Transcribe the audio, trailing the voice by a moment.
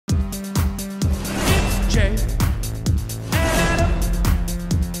Jay. Adam.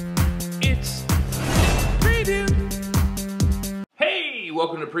 It's Preview. Hey,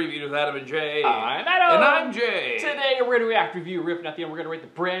 welcome to Preview with Adam and Jay. I'm Adam. And I'm Jay. Today we're going to react, review, riff, and at the end we're going to rate the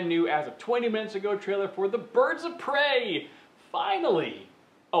brand new, as of 20 minutes ago, trailer for The Birds of Prey. Finally.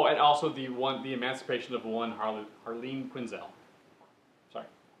 Oh, and also the Emancipation of one Harley Quinn. Sorry,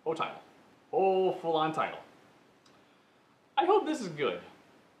 whole title. Whole full-on title. I hope this is good.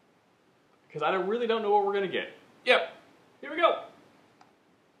 Because I really don't know what we're going to get. Yep. Here we go.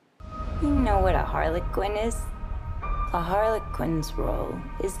 You know what a Harley Quinn is? A Harley Quinn's role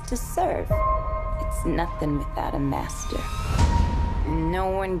is to serve. It's nothing without a master. No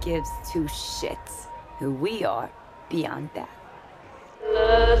one gives two shits who we are beyond that.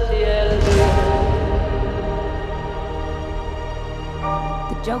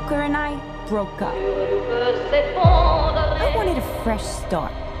 The Joker and I broke up. I wanted a fresh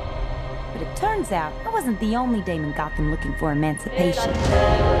start. But it turns out I wasn't the only dame in Gotham looking for emancipation.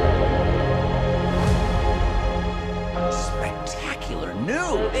 Spectacular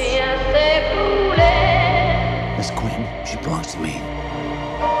news. Miss Quinn, she belongs to me.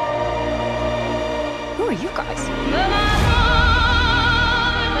 Who are you guys?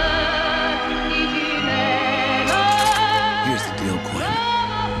 Here's the deal, Quinn.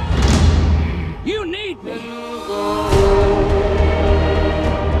 You need me.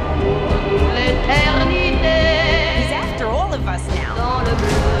 He's after all of us now.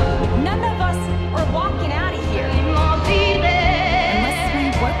 None of us are walking out of here unless we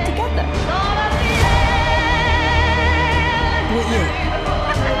work together. What year?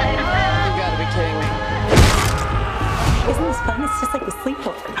 You gotta be kidding me. Isn't this fun? It's just like the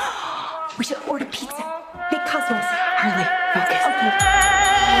sleepover. We should order pizza. Big cosmos. Harley, focus. Okay.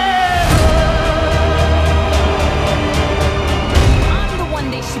 I'm the one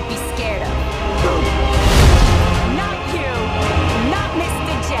they should be scared of. Not you. Not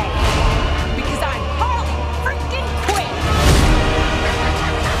Mr. J. Because I'm Harley freaking Quinn.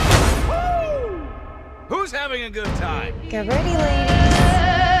 Who's having a good time? Get ready, ladies.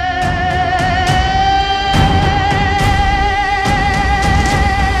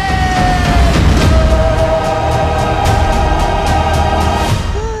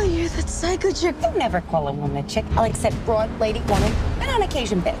 I'd never call a woman a chick. I'll accept broad, lady, woman, and on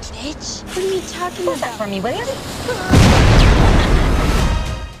occasion bitch. Bitch? What are you talking about? That for me, will you?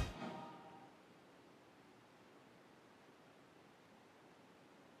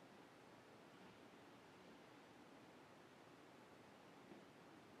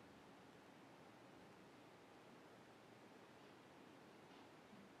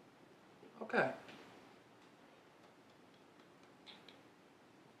 Okay.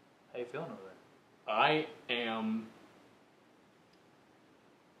 How you feeling over there? I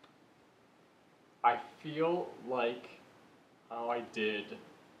feel like how I did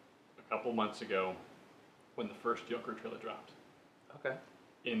a couple months ago when the first Joker trailer dropped. Okay.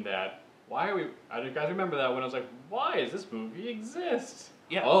 In that, why are we, I don't you guys remember that when I was like, why does this movie exist?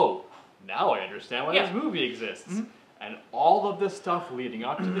 Yeah. Oh, now I understand why Yeah. this movie exists. Mm-hmm. And all of this stuff leading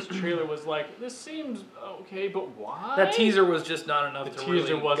up to this trailer was like, this seems okay, but why? That teaser was just not enough The to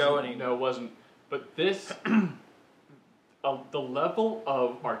teaser really wasn't, go any. no, it wasn't. But this, the level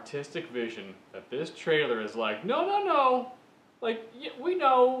of artistic vision that this trailer is like, no. Like, yeah, we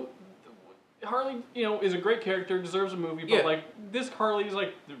know Harley, is a great character, deserves a movie, but Yeah. like, this Harley's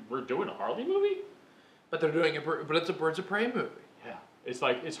like, we're doing a Harley movie? But they're doing it. But it's a Birds of Prey movie. Yeah. It's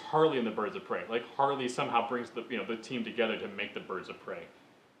like, it's Harley and the Birds of Prey. Like, Harley somehow brings the, the team together to make the Birds of Prey.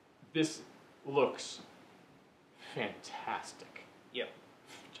 This looks fantastic. Yeah.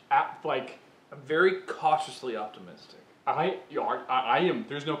 Like, I'm very cautiously optimistic. I am,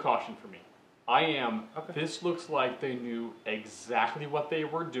 there's no caution for me. I am, Okay. This looks like they knew exactly what they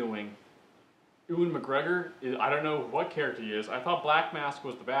were doing. Ewan McGregor, I don't know what character he is. I thought Black Mask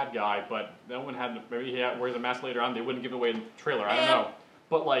was the bad guy, but no one had, maybe he wears a mask later on, they wouldn't give it away in the trailer, I don't know.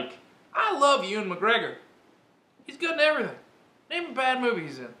 But like... I love Ewan McGregor. He's good in everything. Name a bad movie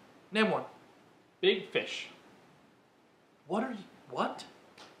he's in. Name one. Big Fish. What?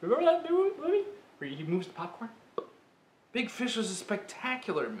 Remember that movie? Where he moves the popcorn? Big Fish was a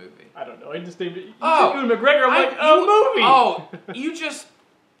spectacular movie. I don't know, I just named it. You Oh, said Ewan McGregor, I'm like, a movie! Oh, you just...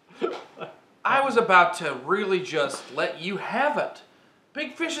 I was about to really just let you have it.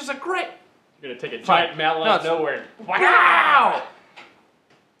 Big Fish is a great... You're gonna take a giant mallet out of nowhere. Wow!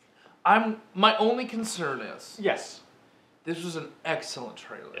 My only concern is... Yes. This was an excellent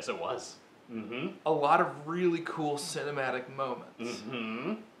trailer. Yes, it was. Mm-hmm. A lot of really cool cinematic moments.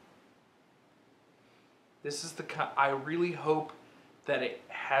 Mm-hmm. This is the kind... I really hope that it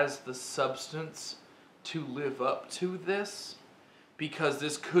has the substance to live up to this, because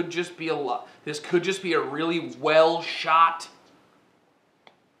this could just be a lot. This could just be a really well shot.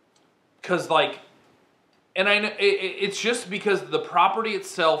 Because like, and I know it's just because the property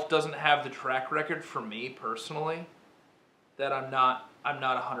itself doesn't have the track record for me personally that I'm not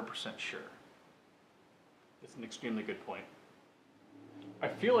 100% sure. It's an extremely good point. I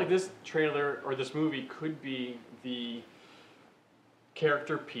feel like this trailer or this movie could be the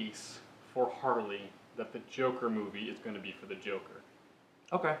character piece for Harley that the Joker movie is going to be for the Joker.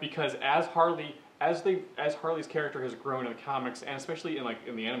 Okay. Because as Harley's character has grown in the comics, and especially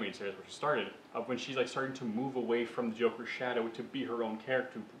in the animated series where she started, of when she's like starting to move away from the Joker's shadow to be her own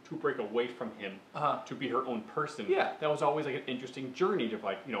character, to break away from him, to be her own person. Yeah. That was always like an interesting journey to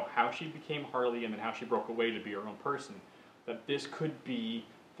like, you know, how she became Harley and then how she broke away to be her own person. That this could be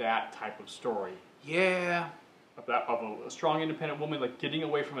that type of story. Yeah. Of a strong independent woman like getting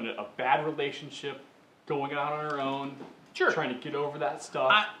away from a bad relationship, going out on her own, Sure. trying to get over that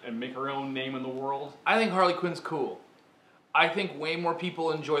stuff and make her own name in the world. I think Harley Quinn's cool. I think way more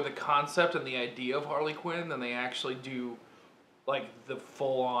people enjoy the concept and the idea of Harley Quinn than they actually do, like, the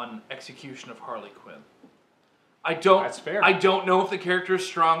full-on execution of Harley Quinn. That's fair. I don't know if the character is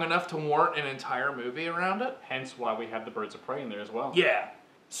strong enough to warrant an entire movie around it. Hence why we have the Birds of Prey in there as well. Yeah.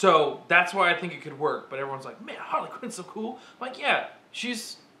 So that's why I think it could work. But everyone's like, man, Harley Quinn's so cool. I'm like, yeah,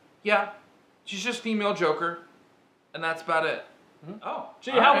 she's just female Joker, and that's about it. Mm-hmm. Oh,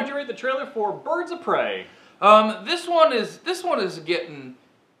 gee, how would you rate the trailer for Birds of Prey? This one is getting,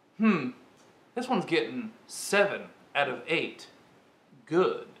 this one's getting 7 out of 8.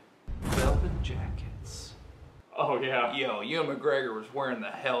 Good. Velvet jackets. Oh yeah. Yo, Ewan McGregor was wearing the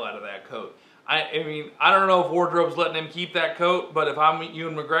hell out of that coat. I mean, I don't know if wardrobe's letting him keep that coat, but if I'm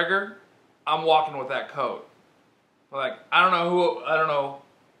Ewan McGregor, I'm walking with that coat. Like, I don't know,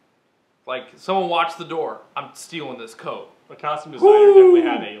 like, someone watch the door. I'm stealing this coat. The costume designer definitely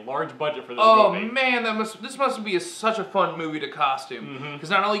had a large budget for this movie. Oh man, this must be such a fun movie to costume. Because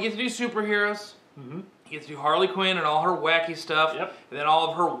not only you get to do superheroes, you get to do Harley Quinn and all her wacky stuff, and then all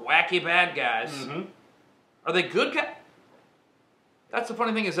of her wacky bad guys. Are they good guys? That's the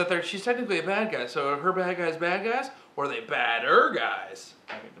funny thing is that she's technically a bad guy. So are her bad guys, or are they badder guys?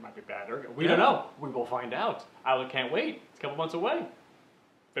 I think there might be badder guys. We don't know. We will find out. I can't wait. It's a couple months away.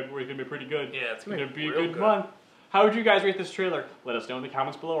 February's going to be pretty good. Yeah, it's going to be a good month. How would you guys rate this trailer? Let us know in the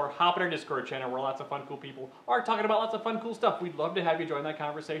comments below, or hop in our Discord channel where lots of fun, cool people are talking about lots of fun, cool stuff. We'd love to have you join that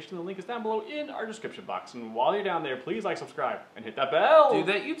conversation. The link is down below in our description box. And while you're down there, please like, subscribe, and hit that bell. Do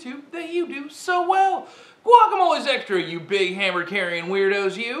that YouTube that you do so well. Guacamole's extra, you big hammer-carrying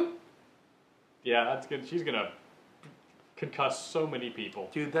weirdos, you. Yeah, that's good. She's going to concuss so many people.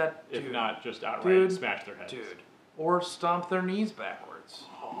 Dude, if not just outright smash their heads. Dude. Or stomp their knees backwards.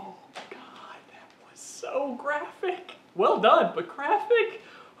 Oh, God. So graphic. Well done, but graphic.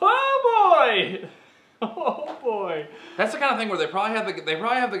 Oh boy. Oh boy. That's the kind of thing where they probably have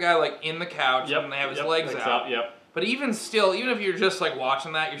the guy like in the couch and they have his legs out. But even still, even if you're just like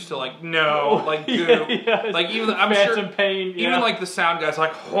watching that, you're still like, no, like dude, like even I'm sure pain. Even like the sound guy's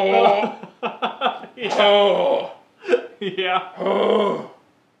like, oh, oh,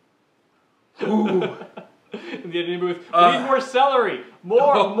 ooh. In the editing booth, we need more celery,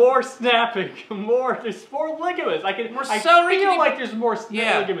 more snapping, there's more ligaments. I feel like there's more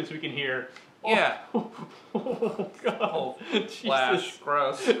ligaments we can hear. Yeah. Oh, God. Oh, flash.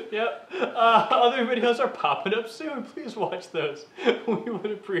 Gross. Yep. Other videos are popping up soon. Please watch those. We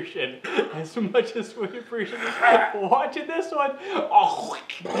would appreciate it as much as we appreciate watching this one. Oh.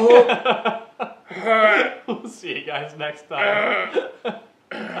 We'll see you guys next time.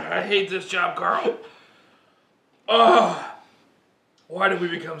 I hate this job, Carl. Oh, why did we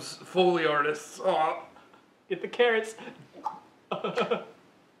become Foley artists? Oh. Get the carrots. Bye,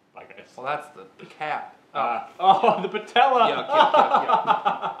 guys. Well, that's the cap. The patella.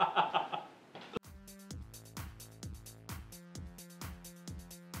 Yuck.